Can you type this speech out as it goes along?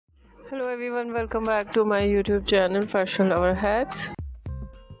everyone, welcome back to my YouTube channel Fashion Lover Hats.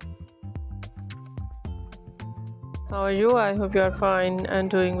 How are you? I hope you are fine and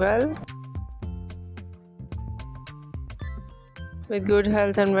doing well, with good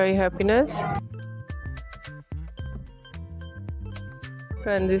health and very happiness.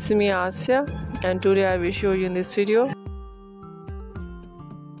 Friends, this is me Asya, and today I will show you in this video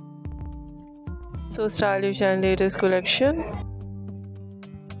so stylish and latest collection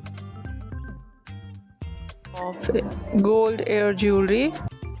of gold ear jewelry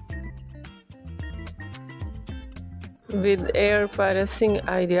with ear piercing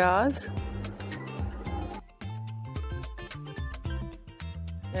ideas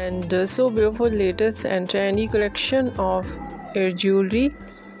and so beautiful latest and trendy collection of ear jewelry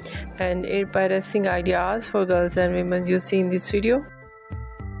and ear piercing ideas for girls and women you see in this video.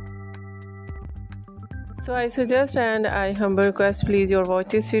 So I suggest and I humble request, please you watch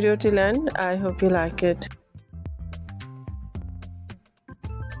this video till end. I hope you like it.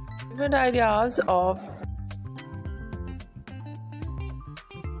 Different ideas of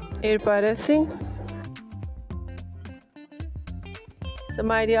ear piercing. Some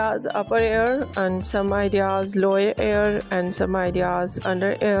ideas upper ear and some ideas lower ear and some ideas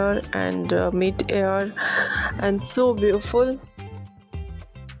under ear and mid ear, and so beautiful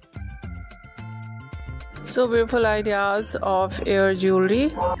ideas of ear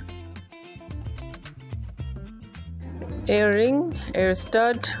jewelry, earring, ear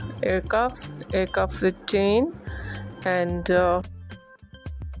stud, ear cuff with chain, and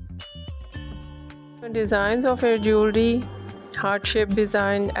designs of ear jewelry, heart shaped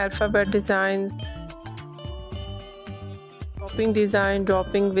design, alphabet designs,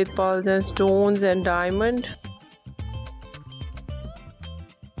 dropping with pearls and stones and diamond,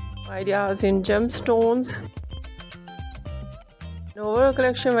 ideas in gemstones. The overall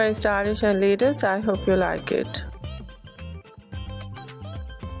collection very stylish and latest. I hope you like it.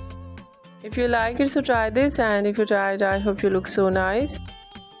 If you like it, so try this, and if you try it, I hope you look so nice,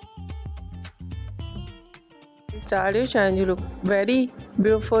 stylish, and you look very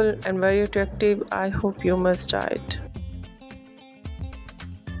beautiful and very attractive. I hope you must try it.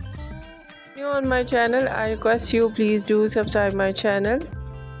 If you're on my channel, I request you please do subscribe my channel.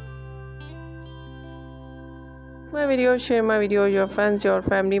 My video, share my video with your friends, your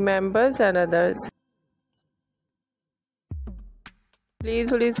family members and others. Please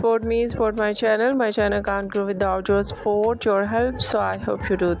support me, support my channel. My channel can't grow without your support, your help, so I hope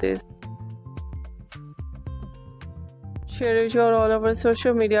you do this. Share it your all over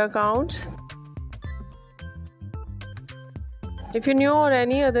social media accounts. If you know or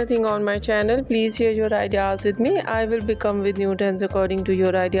any other thing on my channel, please share your ideas with me. I will become with new trends according to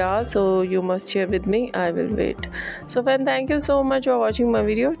your ideas, so you must share with me. I will wait. So friends, thank you so much for watching my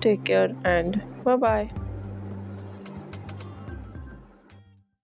video. Take care and bye bye.